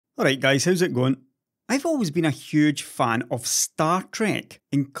Alright guys, how's it going? I've always been a huge fan of Star Trek,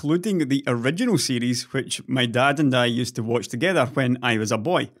 including the original series which my dad and I used to watch together when I was a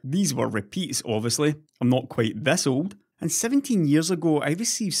boy. These were repeats obviously, I'm not quite this old. And 17 years ago I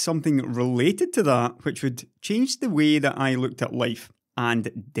received something related to that which would change the way that I looked at life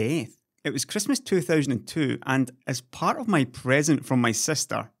and death. It was Christmas 2002 and as part of my present from my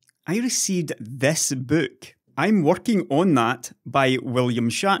sister, I received this book. I'm Working on That by William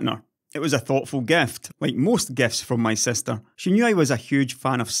Shatner. It was a thoughtful gift, like most gifts from my sister. She knew I was a huge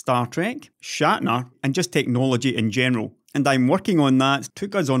fan of Star Trek, Shatner, and just technology in general. And I'm Working on That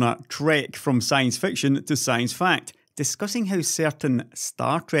took us on a trek from science fiction to science fact, discussing how certain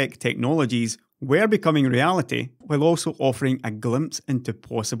Star Trek technologies were becoming reality, while also offering a glimpse into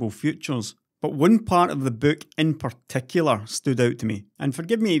possible futures. But one part of the book in particular stood out to me. And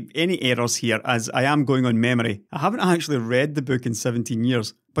forgive me any errors here as I am going on memory. I haven't actually read the book in 17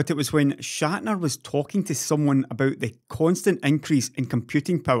 years. But it was when Shatner was talking to someone about the constant increase in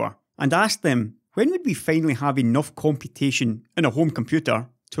computing power and asked them, when would we finally have enough computation in a home computer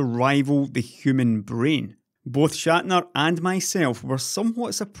to rival the human brain? Both Shatner and myself were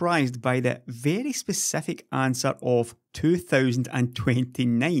somewhat surprised by the very specific answer of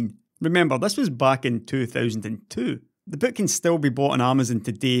 2029. Remember, this was back in 2002. The book can still be bought on Amazon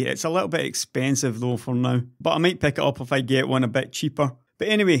today. It's a little bit expensive though for now, but I might pick it up if I get one a bit cheaper. But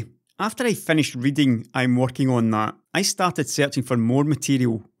anyway, after I finished reading I'm Working on That, I started searching for more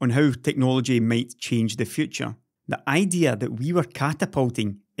material on how technology might change the future. The idea that we were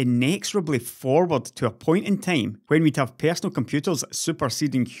catapulting inexorably forward to a point in time when we'd have personal computers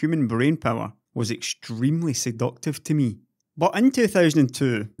superseding human brain power was extremely seductive to me. But in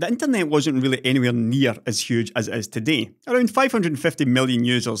 2002, the internet wasn't really anywhere near as huge as it is today. Around 550 million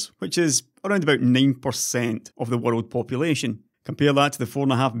users, which is around about 9% of the world population. Compare that to the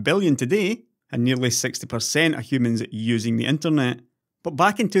 4.5 billion today, and nearly 60% of humans using the internet. But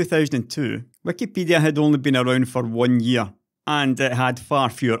back in 2002, Wikipedia had only been around for 1 year, and it had far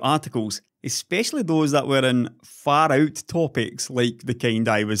fewer articles, especially those that were in far out topics like the kind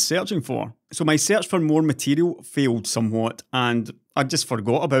I was searching for. So my search for more material failed somewhat, and I just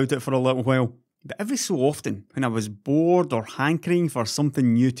forgot about it for a little while. But every so often, when I was bored or hankering for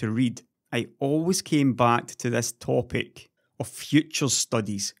something new to read, I always came back to this topic of futures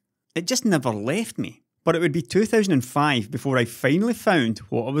studies. It just never left me. But it would be 2005 before I finally found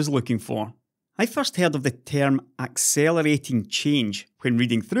what I was looking for. I first heard of the term accelerating change when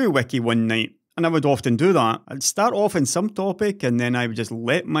reading through Wiki one night, and I would often do that. I'd start off in some topic and then I would just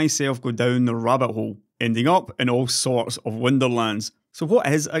let myself go down the rabbit hole, ending up in all sorts of wonderlands. So what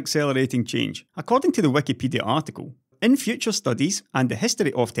is accelerating change? According to the Wikipedia article, in future studies and the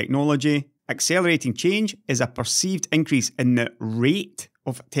history of technology, accelerating change is a perceived increase in the rate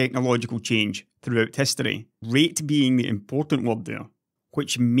of technological change throughout history. Rate being the important word there,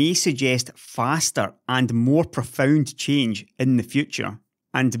 which may suggest faster and more profound change in the future,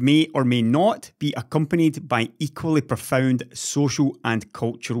 and may or may not be accompanied by equally profound social and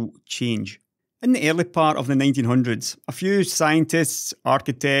cultural change. In the early part of the 1900s, a few scientists,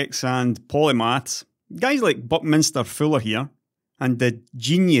 architects and polymaths, guys like Buckminster Fuller here, and the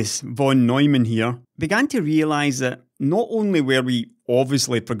genius von Neumann here, began to realise that not only were we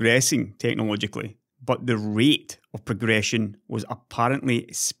obviously progressing technologically, but the rate of progression was apparently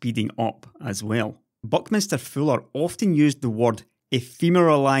speeding up as well. Buckminster Fuller often used the word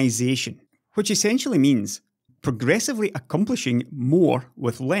ephemeralization, which essentially means progressively accomplishing more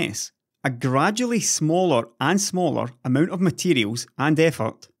with less. A gradually smaller and smaller amount of materials and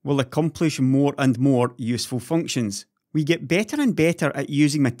effort will accomplish more and more useful functions. We get better and better at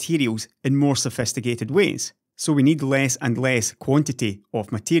using materials in more sophisticated ways, so we need less and less quantity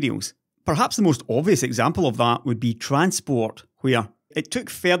of materials. Perhaps the most obvious example of that would be transport, where it took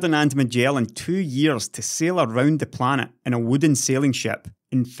Ferdinand Magellan 2 years to sail around the planet in a wooden sailing ship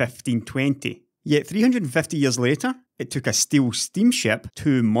in 1520. Yet 350 years later, it took a steel steamship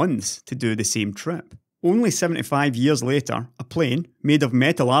 2 months to do the same trip. Only 75 years later, a plane, made of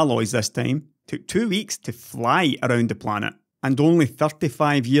metal alloys this time, took 2 weeks to fly around the planet. And only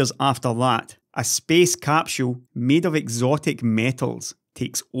 35 years after that, a space capsule made of exotic metals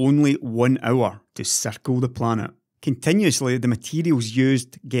takes only 1 hour to circle the planet. Continuously, the materials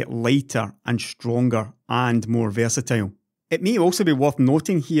used get lighter and stronger and more versatile. It may also be worth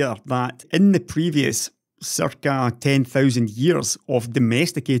noting here that in the previous circa 10,000 years of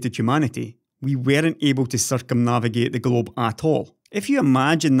domesticated humanity, we weren't able to circumnavigate the globe at all. If you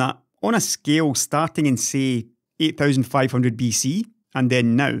imagine that on a scale starting in, say, 8,500 BC and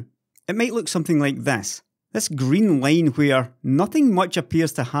then now, it might look something like this. This green line where nothing much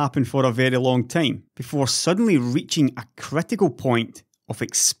appears to happen for a very long time before suddenly reaching a critical point of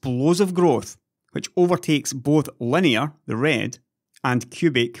explosive growth, which overtakes both linear, the red, and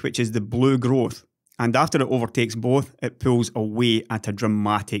cubic, which is the blue growth. And after it overtakes both, it pulls away at a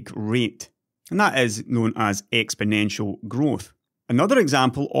dramatic rate. And that is known as exponential growth. Another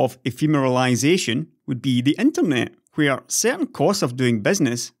example of ephemeralization would be the internet, where certain costs of doing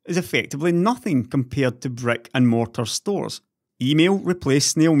business is effectively nothing compared to brick and mortar stores. Email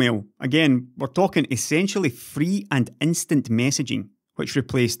replaced snail mail. Again, we're talking essentially free and instant messaging, which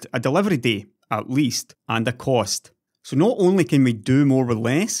replaced a delivery day, at least, and a cost. So not only can we do more with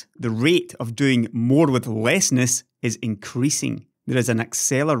less, the rate of doing more with lessness is increasing. There is an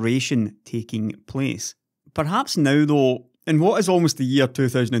acceleration taking place. Perhaps now though, in what is almost the year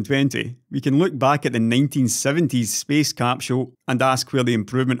 2020, we can look back at the 1970s space capsule and ask where the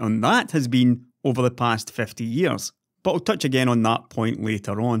improvement on that has been over the past 50 years. But I'll touch again on that point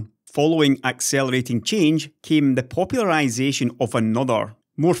later on. Following accelerating change came the popularisation of another,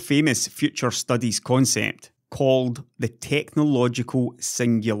 more famous future studies concept called the technological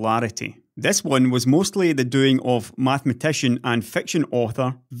singularity. This one was mostly the doing of mathematician and fiction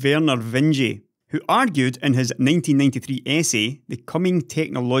author Vernor Vinge, who argued in his 1993 essay, The Coming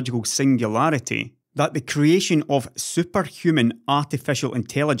Technological Singularity, that the creation of superhuman artificial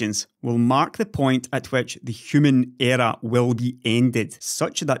intelligence will mark the point at which the human era will be ended,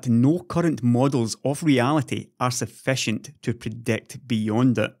 such that no current models of reality are sufficient to predict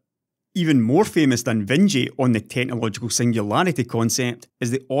beyond it. Even more famous than Vinge on the technological singularity concept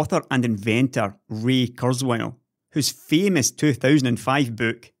is the author and inventor Ray Kurzweil, whose famous 2005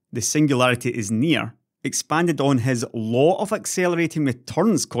 book, The Singularity is Near, expanded on his law of accelerating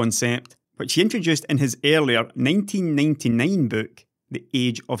returns concept, which he introduced in his earlier 1999 book, The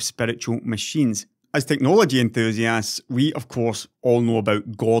Age of Spiritual Machines. As technology enthusiasts, we of course all know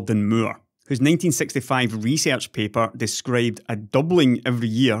about Gordon Moore, whose 1965 research paper described a doubling every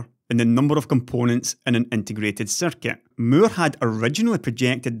year in the number of components in an integrated circuit. Moore had originally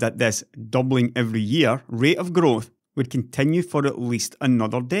projected that this doubling every year rate of growth would continue for at least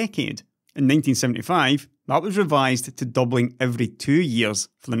another decade. In 1975, that was revised to doubling every 2 years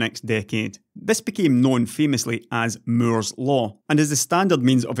for the next decade. This became known famously as Moore's Law, and is the standard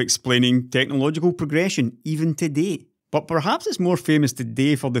means of explaining technological progression even today. But perhaps it's more famous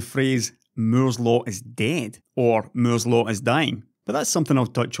today for the phrase, Moore's Law is dead, or Moore's Law is dying. But that's something I'll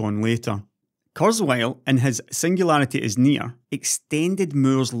touch on later. Kurzweil, in his Singularity is Near, extended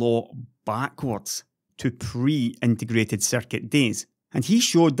Moore's Law backwards to pre-integrated circuit days. And he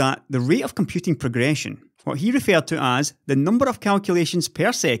showed that the rate of computing progression, what he referred to as the number of calculations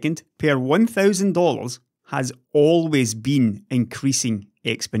per second per $1,000, has always been increasing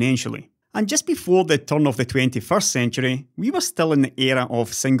exponentially. And just before the turn of the 21st century, we were still in the era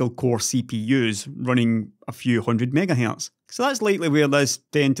of single-core CPUs running a few hundred megahertz. So that's likely where this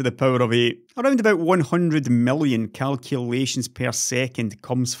 10 to the power of 8, around about 100 million calculations per second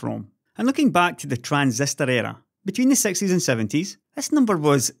comes from. And looking back to the transistor era, between the 60s and 70s, this number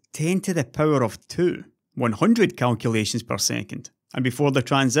was 10 to the power of 2, 100 calculations per second. And before the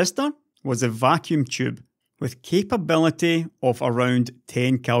transistor was a vacuum tube, with capability of around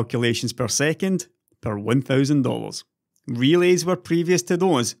 10 calculations per second per $1,000. Relays were previous to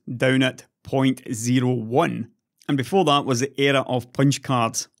those, down at 0.01. And before that was the era of punch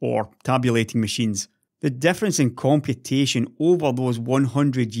cards or tabulating machines. The difference in computation over those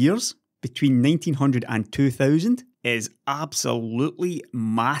 100 years, between 1900 and 2000, is absolutely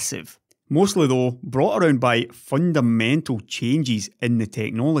massive. Mostly though, brought around by fundamental changes in the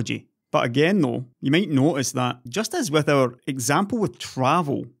technology. But again though, you might notice that, just as with our example with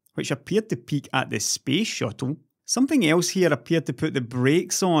travel, which appeared to peak at the space shuttle, something else here appeared to put the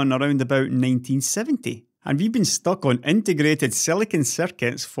brakes on around about 1970. And we've been stuck on integrated silicon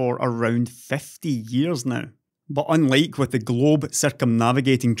circuits for around 50 years now. But unlike with the globe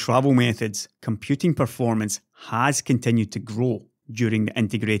circumnavigating travel methods, computing performance has continued to grow during the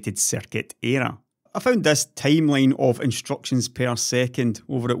integrated circuit era. I found this timeline of instructions per second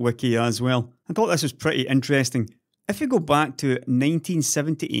over at Wiki as well. I thought this was pretty interesting. If we go back to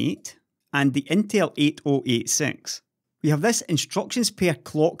 1978 and the Intel 8086, we have this instructions per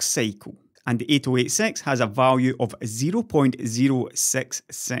clock cycle, and the 8086 has a value of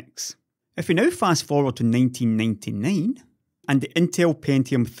 0.066. If we now fast forward to 1999 and the Intel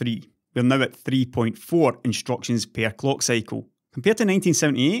Pentium 3, we're now at 3.4 instructions per clock cycle. Compared to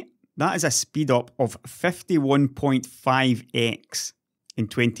 1978, that is a speed up of 51.5x in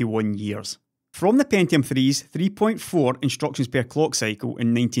 21 years. From the Pentium 3's 3.4 instructions per clock cycle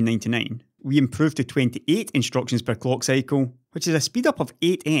in 1999, we improved to 28 instructions per clock cycle, which is a speed up of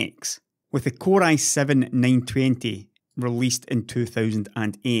 8x, with the Core i7-920 released in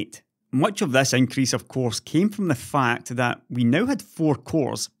 2008. Much of this increase, of course, came from the fact that we now had 4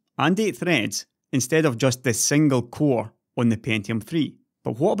 cores and 8 threads instead of just the single core on the Pentium 3.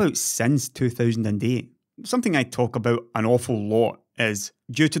 But what about since 2008? Something I talk about an awful lot is,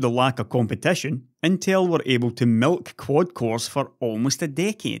 due to the lack of competition, Intel were able to milk quad cores for almost a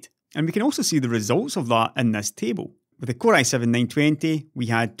decade. And we can also see the results of that in this table. With the Core i7-920, we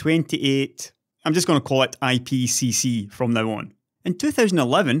had 28, I'm just going to call it IPCC from now on. In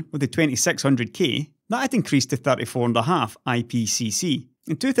 2011, with the 2600K, that had increased to 34.5 IPCC.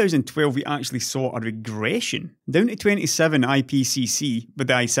 In 2012, we actually saw a regression down to 27 IPCC with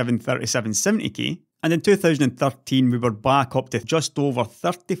the i7-3770K, and in 2013 we were back up to just over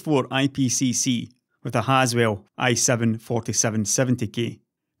 34 IPCC with the Haswell i7-4770K.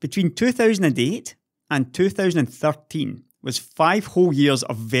 Between 2008 and 2013 was 5 whole years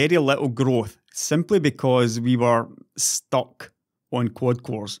of very little growth, simply because we were stuck on quad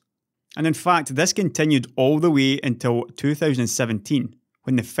cores. And in fact, this continued all the way until 2017,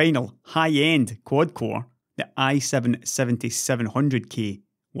 when the final high-end quad core, the i7-7700K,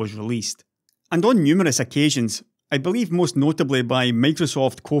 was released. And on numerous occasions, I believe most notably by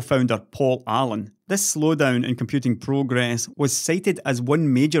Microsoft co-founder Paul Allen, this slowdown in computing progress was cited as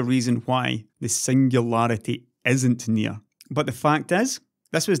one major reason why the Singularity isn't near. But the fact is,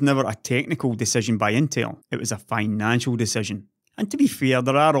 this was never a technical decision by Intel, it was a financial decision. And to be fair,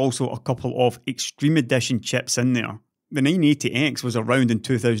 there are also a couple of Extreme Edition chips in there. The 980X was around in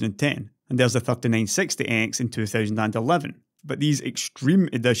 2010, and there's the 3960X in 2011. But these Extreme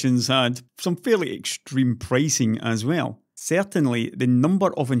Editions had some fairly extreme pricing as well. Certainly, the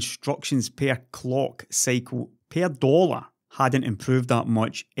number of instructions per clock cycle per dollar hadn't improved that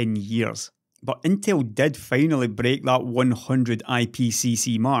much in years. But Intel did finally break that 100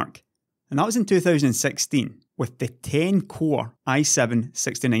 IPCC mark, and that was in 2016 with the 10-core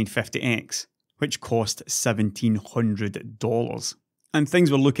i7-6950X, which cost $1,700. And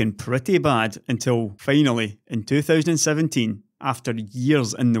things were looking pretty bad until finally, in 2017, after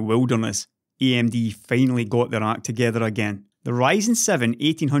years in the wilderness, AMD finally got their act together again. The Ryzen 7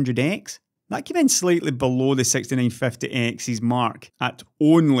 1800X, that came in slightly below the 6950X's mark at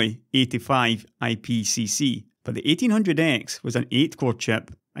only 85 IPCC, but the 1800X was an 8-core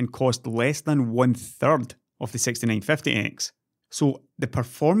chip and cost less than 1/3 of the 6950X. So the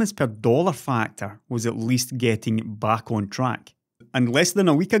performance per dollar factor was at least getting back on track. And less than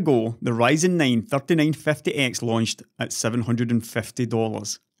a week ago, the Ryzen 9 3950X launched at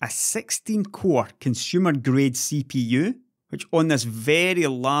 $750. A 16-core consumer-grade CPU, which on this very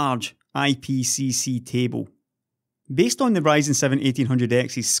large IPCC table, based on the Ryzen 7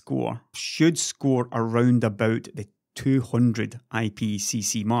 1800X's score, should score around about the 200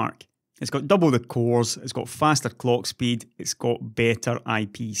 IPCC mark. It's got double the cores, it's got faster clock speed, it's got better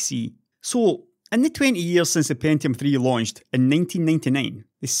IPC. So, in the 20 years since the Pentium 3 launched in 1999,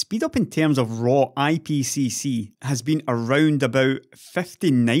 the speed up in terms of raw IPCC has been around about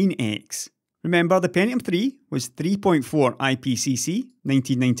 59x. Remember, the Pentium 3 was 3.4 IPCC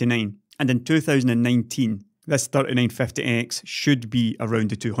 1999, and in 2019, this 3950X should be around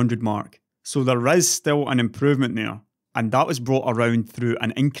the 200 mark. So there is still an improvement there, and that was brought around through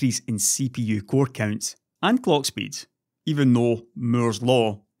an increase in CPU core counts and clock speeds, even though Moore's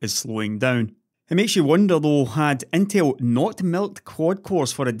Law is slowing down. It makes you wonder though, had Intel not milked quad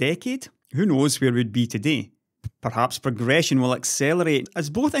cores for a decade, who knows where we'd be today? Perhaps progression will accelerate as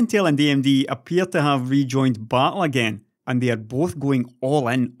both Intel and AMD appear to have rejoined battle again, and they are both going all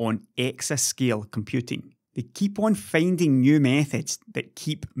in on exascale computing. They keep on finding new methods that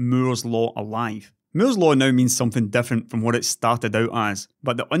keep Moore's Law alive. Moore's Law now means something different from what it started out as,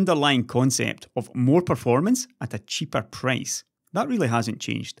 but the underlying concept of more performance at a cheaper price, that really hasn't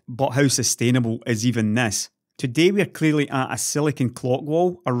changed. But how sustainable is even this? Today we're clearly at a silicon clock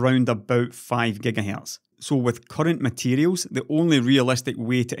wall around about 5 GHz. So with current materials, the only realistic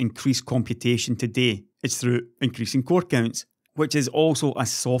way to increase computation today is through increasing core counts, which is also a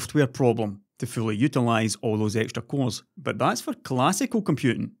software problem to fully utilise all those extra cores. But that's for classical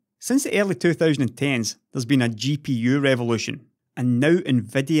computing. Since the early 2010s, there's been a GPU revolution. And now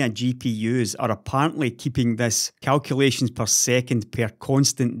NVIDIA GPUs are apparently keeping this calculations per second per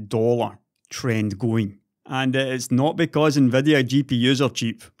constant dollar trend going. And it's not because NVIDIA GPUs are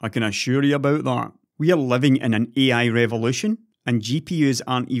cheap, I can assure you about that. We are living in an AI revolution, and GPUs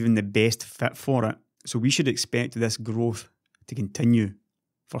aren't even the best fit for it. So we should expect this growth to continue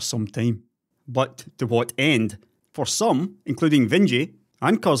for some time. But to what end? For some, including Vinji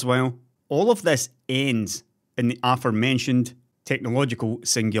and Kurzweil, All of this ends in the aforementioned technological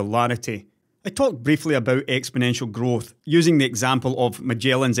singularity. I talked briefly about exponential growth using the example of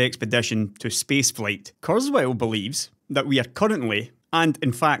Magellan's expedition to spaceflight. Kurzweil believes that we are currently, and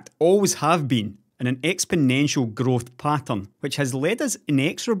in fact always have been, in an exponential growth pattern, which has led us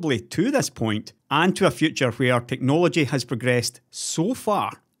inexorably to this point and to a future where technology has progressed so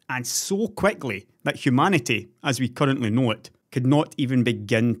far and so quickly that humanity, as we currently know it, could not even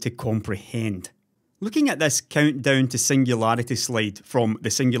begin to comprehend. Looking at this countdown to singularity slide from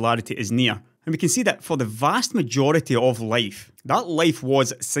The Singularity is Near, and we can see that for the vast majority of life, that life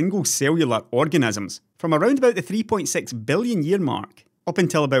was single cellular organisms from around about the 3.6 billion year mark up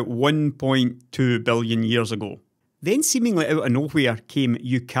until about 1.2 billion years ago. Then seemingly out of nowhere came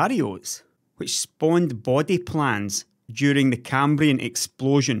eukaryotes, which spawned body plans during the Cambrian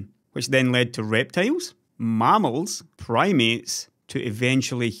explosion, which then led to reptiles, mammals, primates, to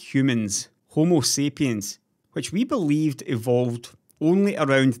eventually humans, Homo sapiens, which we believed evolved only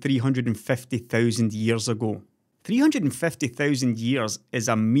around 350,000 years ago. 350,000 years is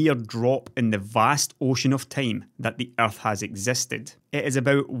a mere drop in the vast ocean of time that the Earth has existed. It is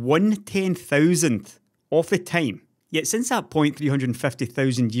about 1/10,000th of the time. Yet since that point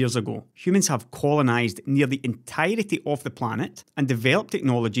 350,000 years ago, humans have colonised near the entirety of the planet and developed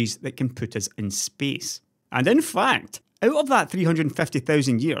technologies that can put us in space. And in fact, out of that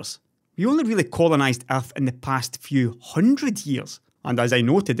 350,000 years, we only really colonised Earth in the past few hundred years. And as I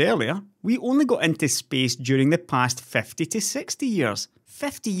noted earlier, we only got into space during the past 50 to 60 years.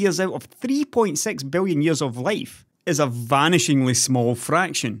 50 years out of 3.6 billion years of life is a vanishingly small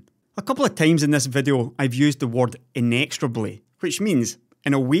fraction. A couple of times in this video, I've used the word inexorably, which means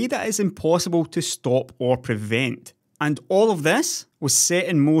in a way that is impossible to stop or prevent. And all of this was set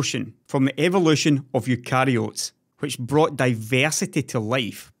in motion from the evolution of eukaryotes, which brought diversity to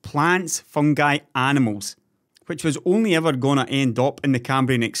life, plants, fungi, animals, which was only ever going to end up in the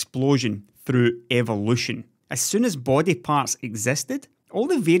Cambrian explosion through evolution. As soon as body parts existed, all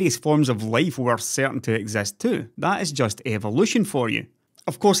the various forms of life were certain to exist too. That is just evolution for you.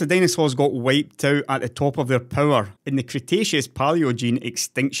 Of course, the dinosaurs got wiped out at the top of their power in the Cretaceous-Paleogene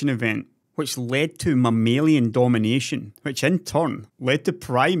extinction event, which led to mammalian domination, which in turn led to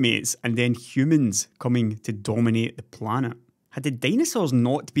primates and then humans coming to dominate the planet. Had the dinosaurs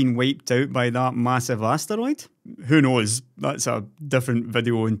not been wiped out by that massive asteroid? Who knows, that's a different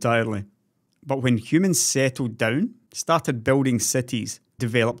video entirely. But when humans settled down, started building cities,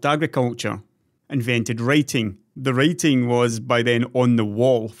 developed agriculture, invented writing, the writing was by then on the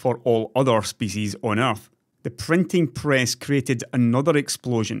wall for all other species on Earth. The printing press created another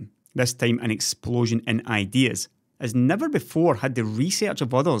explosion, this time an explosion in ideas, as never before had the research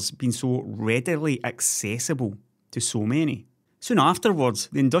of others been so readily accessible to so many. Soon afterwards,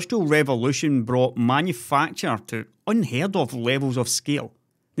 the Industrial Revolution brought manufacture to unheard of levels of scale.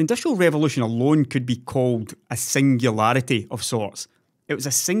 The Industrial Revolution alone could be called a singularity of sorts. It was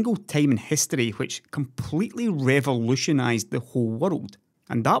a single time in history which completely revolutionised the whole world.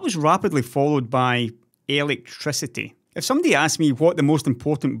 And that was rapidly followed by electricity. If somebody asks me what the most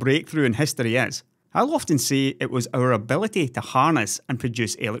important breakthrough in history is, I'll often say it was our ability to harness and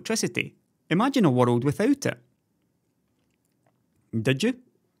produce electricity. Imagine a world without it. Did you?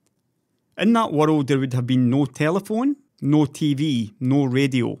 In that world there would have been no telephone, no TV, no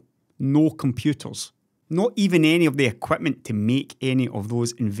radio, no computers, not even any of the equipment to make any of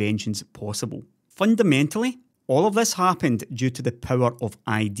those inventions possible. Fundamentally, all of this happened due to the power of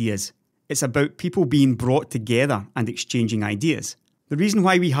ideas. It's about people being brought together and exchanging ideas. The reason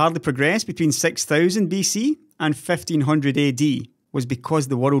why we hardly progressed between 6000 BC and 1500 AD was because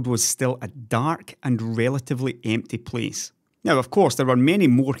the world was still a dark and relatively empty place. Now, of course, there were many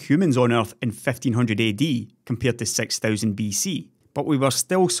more humans on Earth in 1500 AD compared to 6000 BC, but we were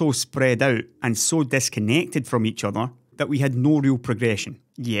still so spread out and so disconnected from each other that we had no real progression.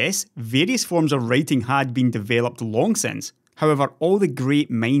 Yes, various forms of writing had been developed long since. However, all the great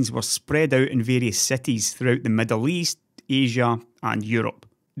minds were spread out in various cities throughout the Middle East, Asia, and Europe.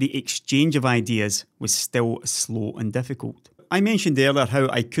 The exchange of ideas was still slow and difficult. I mentioned earlier how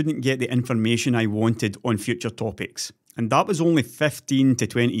I couldn't get the information I wanted on future topics, and that was only 15 to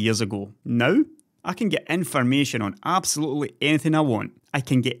 20 years ago. Now, I can get information on absolutely anything I want. I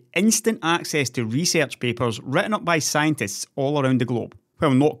can get instant access to research papers written up by scientists all around the globe.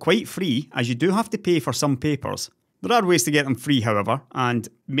 Well, not quite free, as you do have to pay for some papers. There are ways to get them free, however, and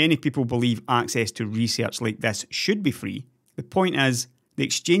many people believe access to research like this should be free. The point is, the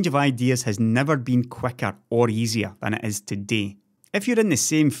exchange of ideas has never been quicker or easier than it is today. If you're in the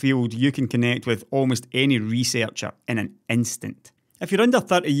same field, you can connect with almost any researcher in an instant. If you're under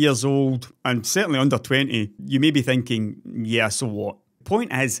 30 years old, and certainly under 20, you may be thinking, yeah, so what? The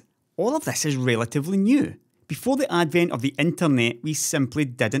point is, all of this is relatively new. Before the advent of the internet, we simply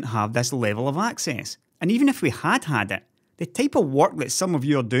didn't have this level of access. And even if we had it, the type of work that some of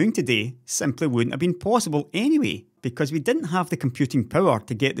you are doing today simply wouldn't have been possible anyway, because we didn't have the computing power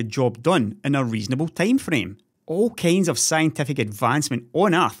to get the job done in a reasonable time frame. All kinds of scientific advancement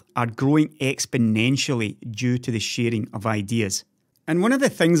on Earth are growing exponentially due to the sharing of ideas. And one of the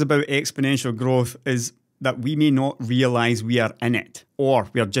things about exponential growth is that we may not realise we are in it, or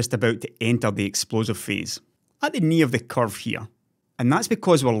we are just about to enter the explosive phase. At the knee of the curve here. And that's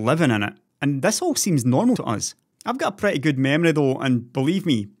because we're living in it, and this all seems normal to us. I've got a pretty good memory though, and believe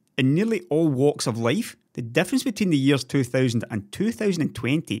me, in nearly all walks of life, the difference between the years 2000 and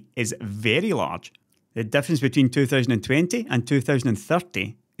 2020 is very large. The difference between 2020 and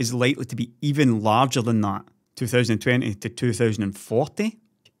 2030 is likely to be even larger than that. 2020 to 2040?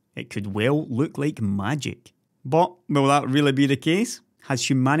 It could well look like magic. But will that really be the case? Has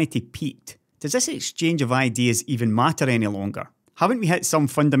humanity peaked? Does this exchange of ideas even matter any longer? Haven't we hit some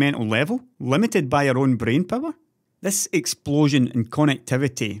fundamental level, limited by our own brain power? This explosion in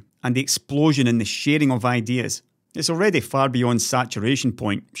connectivity and the explosion in the sharing of ideas, it's already far beyond saturation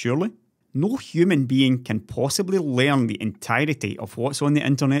point, surely? No human being can possibly learn the entirety of what's on the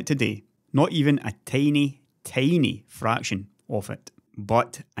internet today, not even a tiny, tiny fraction of it.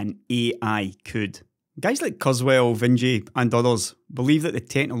 But an AI could. Guys like Kurzweil, Vinci and others believe that the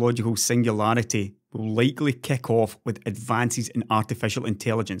technological singularity will likely kick off with advances in artificial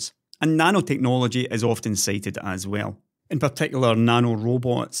intelligence, and nanotechnology is often cited as well, in particular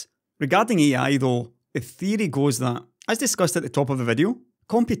nanorobots. Regarding AI though, the theory goes that, as discussed at the top of the video,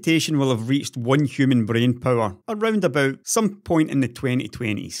 computation will have reached one human brain power around about some point in the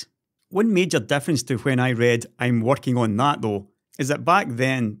 2020s. One major difference to when I read I'm working on that though, is that back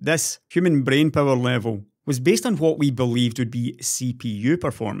then, this human brain power level was based on what we believed would be CPU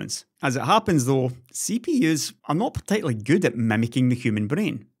performance. As it happens though, CPUs are not particularly good at mimicking the human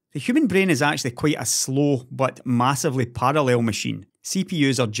brain. The human brain is actually quite a slow but massively parallel machine.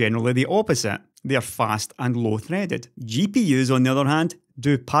 CPUs are generally the opposite. They are fast and low-threaded. GPUs, on the other hand,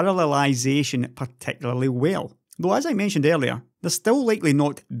 do parallelization particularly well. Though as I mentioned earlier, they're still likely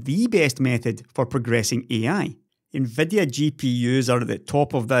not the best method for progressing AI. NVIDIA GPUs are at the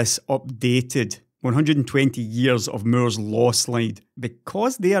top of this updated 120 years of Moore's Law slide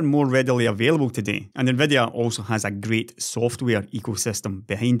because they are more readily available today, and NVIDIA also has a great software ecosystem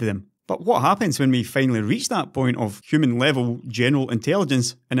behind them. But what happens when we finally reach that point of human-level general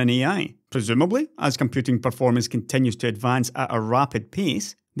intelligence in an AI? Presumably, as computing performance continues to advance at a rapid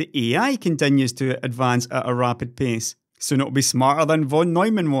pace, the AI continues to advance at a rapid pace. Soon it'll be smarter than von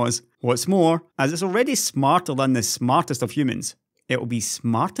Neumann was. What's more, as it's already smarter than the smartest of humans, it'll be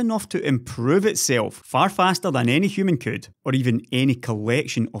smart enough to improve itself far faster than any human could, or even any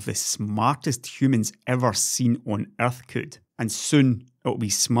collection of the smartest humans ever seen on Earth could. And soon it'll be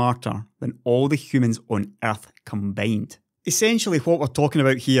smarter than all the humans on Earth combined. Essentially what we're talking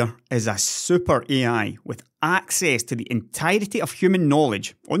about here is a super AI with access to the entirety of human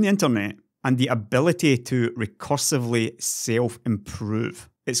knowledge on the internet and the ability to recursively self-improve.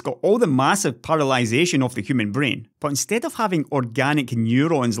 It's got all the massive parallelization of the human brain, but instead of having organic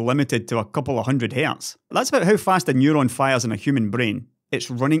neurons limited to a couple of hundred hertz, that's about how fast a neuron fires in a human brain,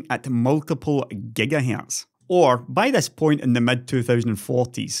 it's running at multiple gigahertz. Or, by this point in the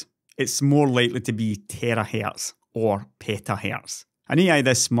mid-2040s, it's more likely to be terahertz or petahertz. An AI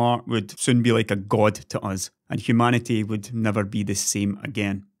this smart would soon be like a god to us, and humanity would never be the same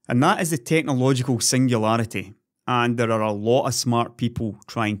again. And that is the technological singularity. And there are a lot of smart people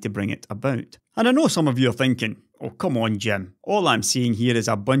trying to bring it about. And I know some of you are thinking, oh come on Jim, all I'm seeing here is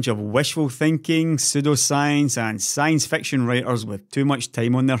a bunch of wishful thinking, pseudoscience and science fiction writers with too much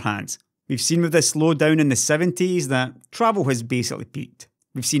time on their hands. We've seen with the slowdown in the 70s that travel has basically peaked.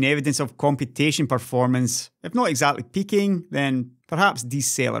 We've seen evidence of computation performance, if not exactly peaking, then perhaps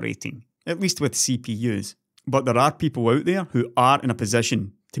decelerating, at least with CPUs. But there are people out there who are in a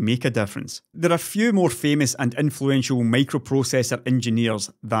position to make a difference. There are few more famous and influential microprocessor engineers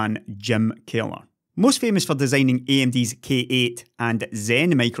than Jim Keller. Most famous for designing AMD's K8 and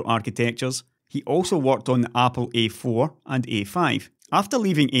Zen microarchitectures, he also worked on the Apple A4 and A5. After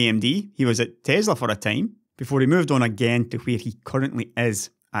leaving AMD, he was at Tesla for a time, before he moved on again to where he currently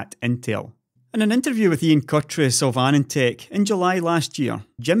is at Intel. In an interview with Ian Curtis of Anantech in July last year,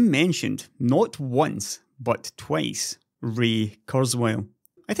 Jim mentioned, not once, but twice, Ray Kurzweil.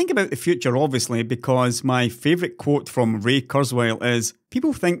 I think about the future obviously because my favourite quote from Ray Kurzweil is,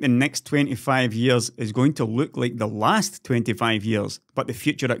 "People think the next 25 years is going to look like the last 25 years, but the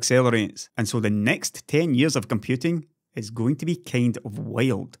future accelerates, and so the next 10 years of computing is going to be kind of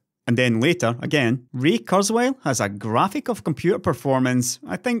wild." And then later, again, Ray Kurzweil has a graphic of computer performance,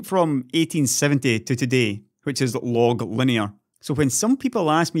 I think from 1870 to today, which is log linear. So when some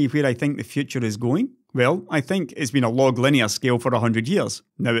people ask me where I think the future is going, well, I think it's been a log linear scale for 100 years.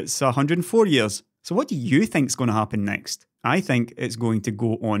 Now it's 104 years. So what do you think is going to happen next? I think it's going to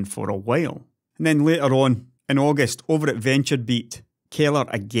go on for a while. And then later on, in August, over at VentureBeat, Keller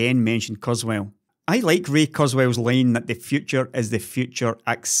again mentioned Kurzweil. I like Ray Kurzweil's line that the future is the future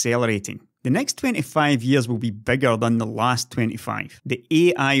accelerating. The next 25 years will be bigger than the last 25. The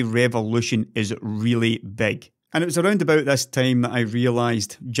AI revolution is really big. And it was around about this time that I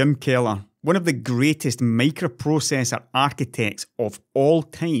realised Jim Keller, one of the greatest microprocessor architects of all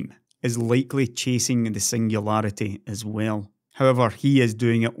time, is likely chasing the singularity as well. However, he is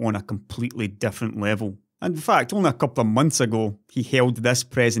doing it on a completely different level. And in fact, only a couple of months ago, he held this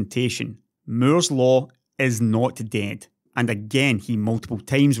presentation. Moore's Law is not dead. And again, he multiple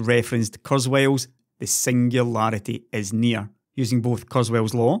times referenced Kurzweil's "the singularity is near," using both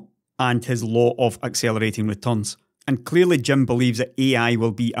Kurzweil's law and his law of accelerating returns. And clearly Jim believes that AI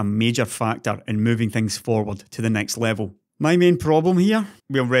will be a major factor in moving things forward to the next level. My main problem here?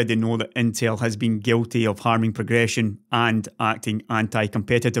 We already know that Intel has been guilty of harming progression and acting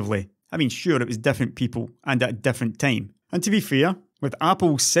anti-competitively. I mean, sure, it was different people and at a different time. And to be fair, with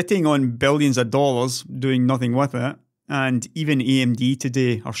Apple sitting on billions of dollars doing nothing with it, and even AMD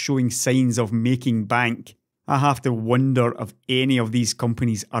today are showing signs of making bank, I have to wonder if any of these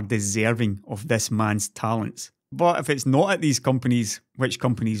companies are deserving of this man's talents. But if it's not at these companies, which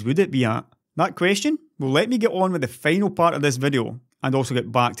companies would it be at? That question? Well, let me get on with the final part of this video and also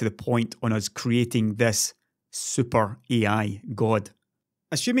get back to the point on us creating this super AI god.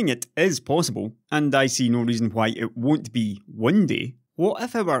 Assuming it is possible, and I see no reason why it won't be one day, what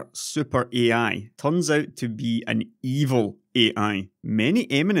if our super AI turns out to be an evil AI? Many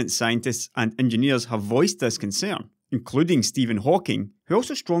eminent scientists and engineers have voiced this concern, including Stephen Hawking, who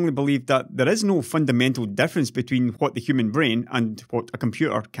also strongly believed that there is no fundamental difference between what the human brain and what a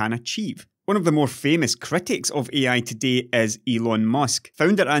computer can achieve. One of the more famous critics of AI today is Elon Musk,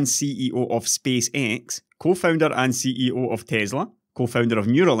 founder and CEO of SpaceX, co-founder and CEO of Tesla, co-founder of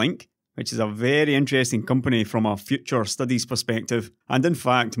Neuralink, which is a very interesting company from a future studies perspective, and in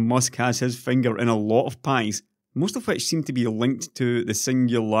fact Musk has his finger in a lot of pies, most of which seem to be linked to the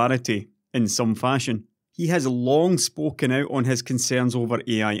singularity in some fashion. He has long spoken out on his concerns over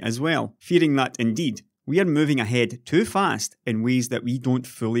AI as well, fearing that indeed we are moving ahead too fast in ways that we don't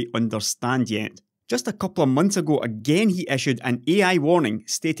fully understand yet. Just a couple of months ago again he issued an AI warning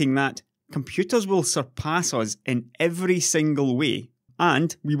stating that computers will surpass us in every single way,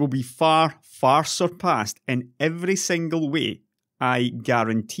 and we will be far, far surpassed in every single way. I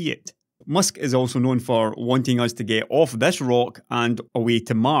guarantee it. Musk is also known for wanting us to get off this rock and away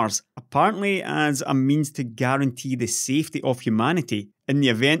to Mars, apparently as a means to guarantee the safety of humanity in the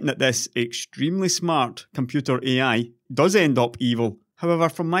event that this extremely smart computer AI does end up evil. However,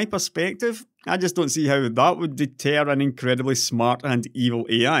 from my perspective, I just don't see how that would deter an incredibly smart and evil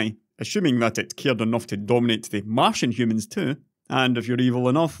AI, assuming that it cared enough to dominate the Martian humans too. And if you're evil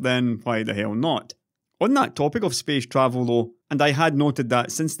enough, then why the hell not? On that topic of space travel though, and I had noted that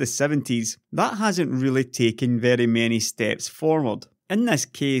since the 70s, that hasn't really taken very many steps forward. In this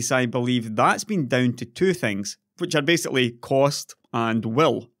case, I believe that's been down to two things, which are basically cost and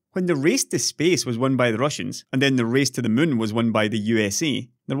will. When the race to space was won by the Russians, and then the race to the moon was won by the USA,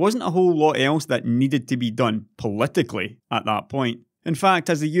 there wasn't a whole lot else that needed to be done politically at that point. In fact,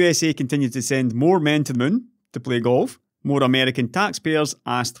 as the USA continued to send more men to the moon to play golf, more American taxpayers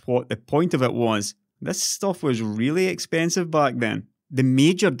asked what the point of it was. This stuff was really expensive back then. The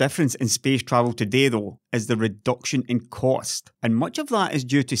major difference in space travel today though is the reduction in cost, and much of that is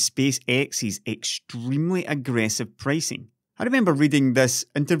due to SpaceX's extremely aggressive pricing. I remember reading this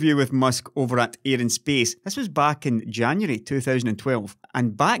interview with Musk over at Air and Space. This was back in January 2012,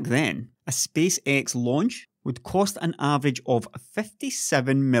 and back then, a SpaceX launch would cost an average of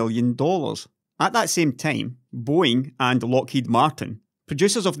 $57 million. At that same time, Boeing and Lockheed Martin,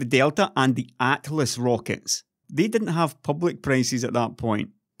 producers of the Delta and the Atlas rockets, they didn't have public prices at that point,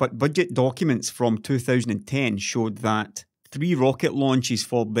 but budget documents from 2010 showed that 3 rocket launches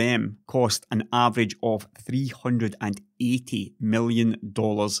for them cost an average of $380 million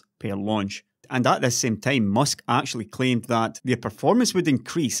per launch. And at this same time, Musk actually claimed that their performance would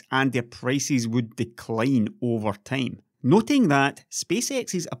increase and their prices would decline over time. noting that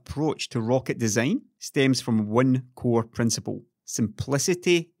SpaceX's approach to rocket design stems from one core principle: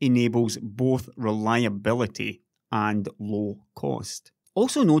 simplicity enables both reliability and low cost.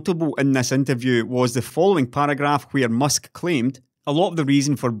 Also notable in this interview was the following paragraph where Musk claimed a lot of the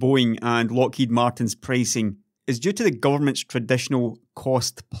reason for Boeing and Lockheed Martin's pricing is due to the government's traditional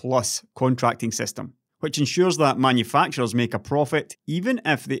cost-plus contracting system, which ensures that manufacturers make a profit even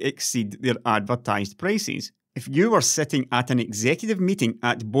if they exceed their advertised prices. If you were sitting at an executive meeting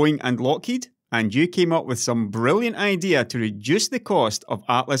at Boeing and Lockheed, and you came up with some brilliant idea to reduce the cost of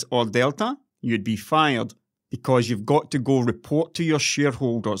Atlas or Delta, you'd be fired, because you've got to go report to your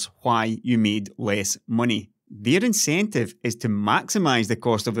shareholders why you made less money. Their incentive is to maximise the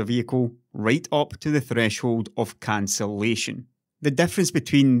cost of the vehicle right up to the threshold of cancellation. The difference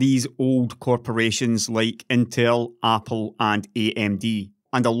between these old corporations like Intel, Apple and AMD,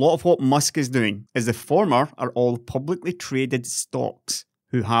 and a lot of what Musk is doing, is the former are all publicly traded stocks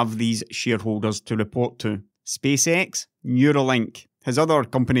who have these shareholders to report to. SpaceX, Neuralink, his other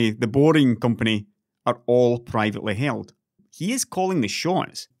company, the Boring Company, are all privately held. He is calling the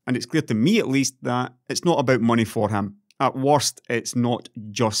shots, and it's clear to me at least that it's not about money for him. At worst, it's not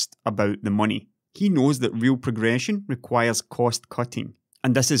just about the money. He knows that real progression requires cost cutting,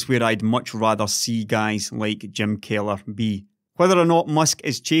 and this is where I'd much rather see guys like Jim Keller be. Whether or not Musk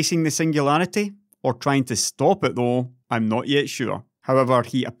is chasing the singularity, or trying to stop it though, I'm not yet sure. However,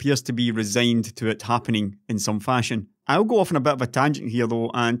 he appears to be resigned to it happening in some fashion. I'll go off on a bit of a tangent here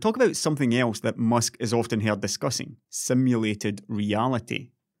though and talk about something else that Musk is often heard discussing: simulated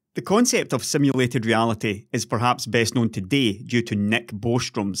reality. The concept of simulated reality is perhaps best known today due to Nick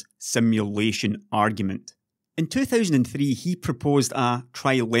Bostrom's simulation argument. In 2003, he proposed a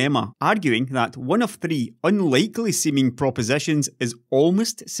trilemma, arguing that one of three unlikely seeming propositions is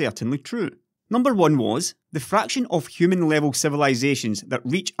almost certainly true. Number one was, the fraction of human-level civilizations that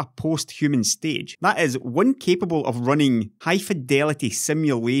reach a post-human stage, that is, one capable of running high-fidelity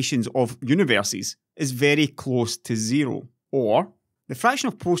simulations of universes, is very close to zero. Or, the fraction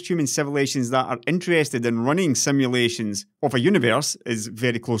of post-human civilizations that are interested in running simulations of a universe is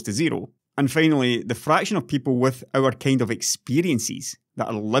very close to zero. And finally, the fraction of people with our kind of experiences that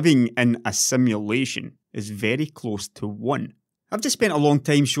are living in a simulation is very close to 1. I've just spent a long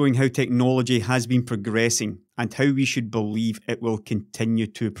time showing how technology has been progressing and how we should believe it will continue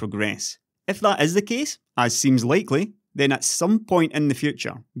to progress. If that is the case, as seems likely, then at some point in the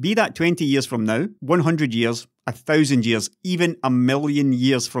future, be that 20 years from now, 100 years, 1,000 years, even 1,000,000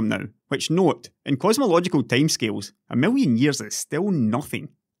 years from now, which note, in cosmological timescales, 1,000,000 years is still nothing.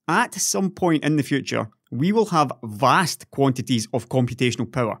 At some point in the future, we will have vast quantities of computational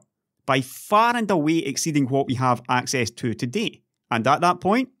power, by far and away exceeding what we have access to today. And at that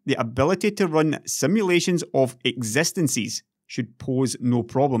point, the ability to run simulations of existences should pose no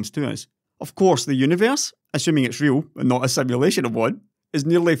problems to us. Of course, the universe, assuming it's real and not a simulation of one, is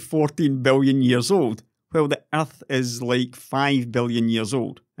nearly 14 billion years old, while the Earth is like 5 billion years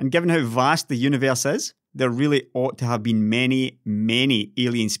old. And given how vast the universe is, there really ought to have been many, many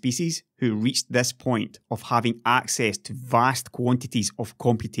alien species who reached this point of having access to vast quantities of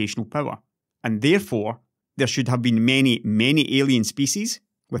computational power. And therefore, there should have been many, many alien species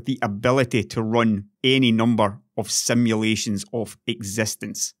with the ability to run any number of simulations of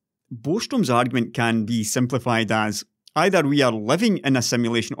existence. Bostrom's argument can be simplified as, either we are living in a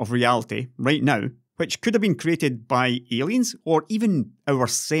simulation of reality right now, which could have been created by aliens or even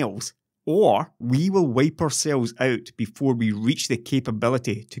ourselves, or we will wipe ourselves out before we reach the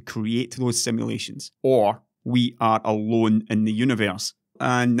capability to create those simulations, or we are alone in the universe.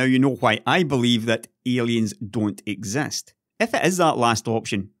 And now you know why I believe that aliens don't exist. If it is that last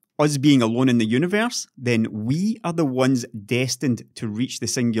option, us being alone in the universe, then we are the ones destined to reach the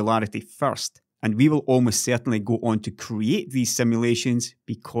singularity first. And we will almost certainly go on to create these simulations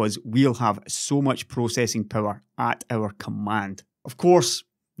because we'll have so much processing power at our command. Of course,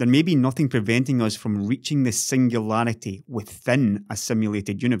 there may be nothing preventing us from reaching the singularity within a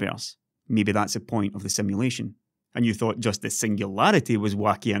simulated universe. Maybe that's the point of the simulation. And you thought just the singularity was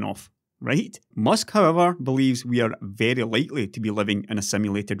wacky enough, right? Musk, however, believes we are very likely to be living in a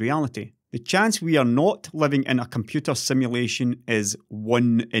simulated reality. The chance we are not living in a computer simulation is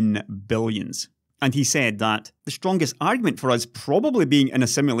 1 in billions. And he said that the strongest argument for us probably being in a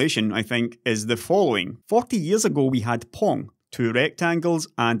simulation, I think, is the following. 40 years ago we had Pong, 2 rectangles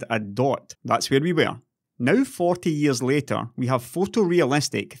and a dot. That's where we were. Now 40 years later, we have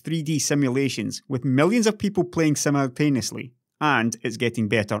photorealistic 3D simulations with millions of people playing simultaneously. And it's getting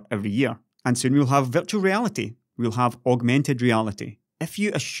better every year. And soon we'll have virtual reality. We'll have augmented reality. if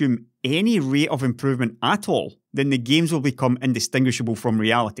you assume any rate of improvement at all, then the games will become indistinguishable from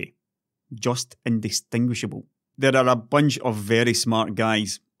reality. Just indistinguishable. There are a bunch of very smart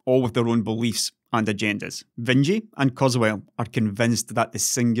guys, all with their own beliefs and agendas. Vinci and Kurzweil are convinced that the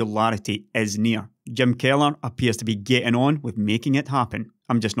singularity is near. Jim Keller appears to be getting on with making it happen.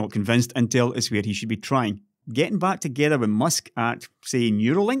 I'm just not convinced until it's where he should be trying. Getting back together with Musk at, say,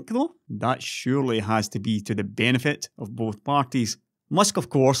 Neuralink though? That surely has to be to the benefit of both parties. Musk, of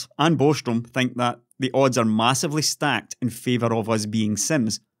course, and Bostrom think that the odds are massively stacked in favour of us being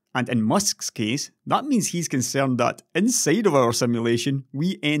Sims. And in Musk's case, that means he's concerned that inside of our simulation,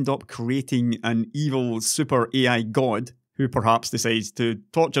 we end up creating an evil super AI god who perhaps decides to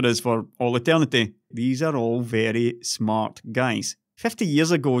torture us for all eternity. These are all very smart guys. 50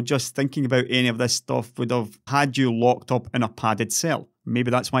 years ago, just thinking about any of this stuff would have had you locked up in a padded cell.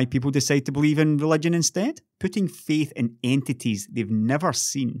 Maybe that's why people decide to believe in religion instead. Putting faith in entities they've never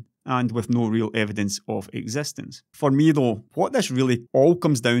seen and with no real evidence of existence. For me though, what this really all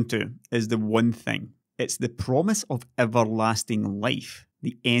comes down to is the one thing. It's the promise of everlasting life,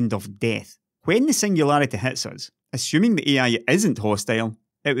 the end of death. When the singularity hits us, assuming the AI isn't hostile,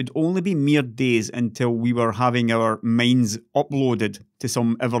 it would only be mere days until we were having our minds uploaded to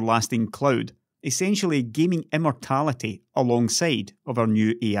some everlasting cloud, essentially gaming immortality alongside of our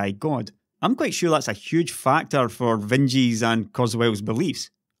new AI god. I'm quite sure that's a huge factor for Vinci's and Kurzweil's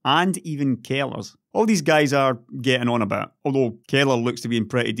beliefs. And even Keller's. All these guys are getting on a bit, although Keller looks to be in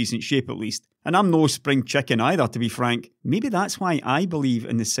pretty decent shape at least. And I'm no spring chicken either, to be frank. Maybe that's why I believe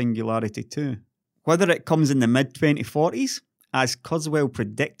in the singularity too. Whether it comes in the mid-2040s, as Kurzweil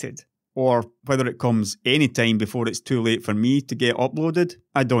predicted, or whether it comes any time before it's too late for me to get uploaded,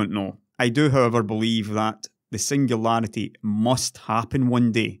 I don't know. I do, however, believe that the singularity must happen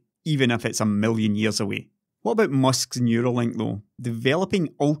one day, even if it's a million years away. What about Musk's Neuralink though? Developing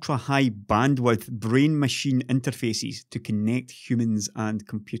ultra-high bandwidth brain-machine interfaces to connect humans and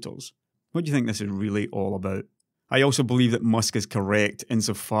computers. What do you think this is really all about? I also believe that Musk is correct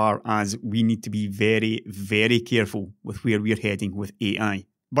insofar as we need to be very, very careful with where we're heading with AI.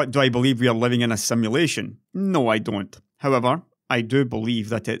 But do I believe we are living in a simulation? No, I don't. However, I do believe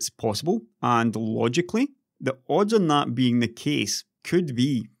that it's possible, and logically, the odds on that being the case could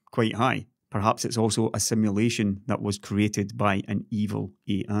be quite high. Perhaps it's also a simulation that was created by an evil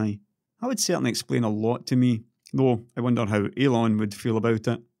AI. That would certainly explain a lot to me, though I wonder how Elon would feel about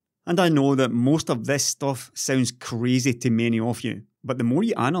it. And I know that most of this stuff sounds crazy to many of you, but the more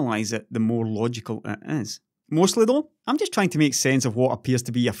you analyse it, the more logical it is. Mostly though, I'm just trying to make sense of what appears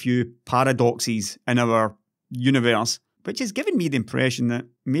to be a few paradoxes in our universe, which has given me the impression that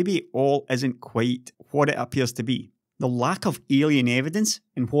maybe all isn't quite what it appears to be. The lack of alien evidence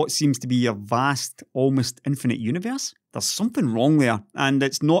in what seems to be a vast, almost infinite universe? There's something wrong there, and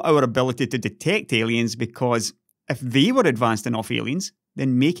it's not our ability to detect aliens, because if they were advanced enough aliens,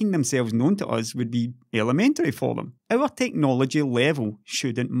 then making themselves known to us would be elementary for them. Our technology level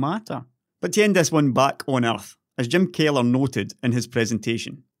shouldn't matter. But to end this one back on Earth, as Jim Keller noted in his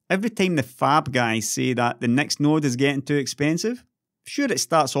presentation, every time the fab guys say that the next node is getting too expensive, sure it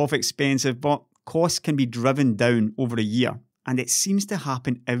starts off expensive, but costs can be driven down over a year, and it seems to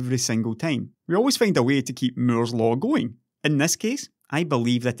happen every single time. We always find a way to keep Moore's law going. In this case, I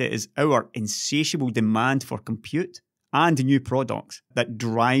believe that it is our insatiable demand for compute and new products that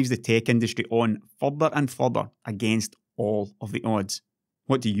drives the tech industry on further and further against all of the odds.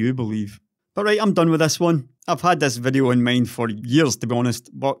 What do you believe? But right, I'm done with this one. I've had this video in mind for years, to be honest,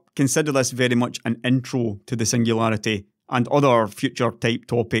 but consider this very much an intro to the singularity and other future type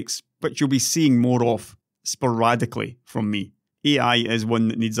topics, which you'll be seeing more of sporadically from me. AI is one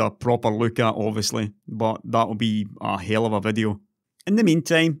that needs a proper look at, obviously, but that'll be a hell of a video. In the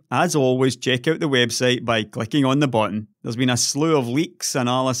meantime, as always, check out the website by clicking on the button. There's been a slew of leaks,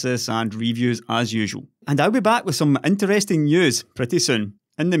 analysis and reviews as usual. And I'll be back with some interesting news pretty soon.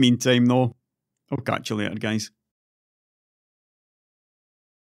 In the meantime though, I'll catch you later, guys.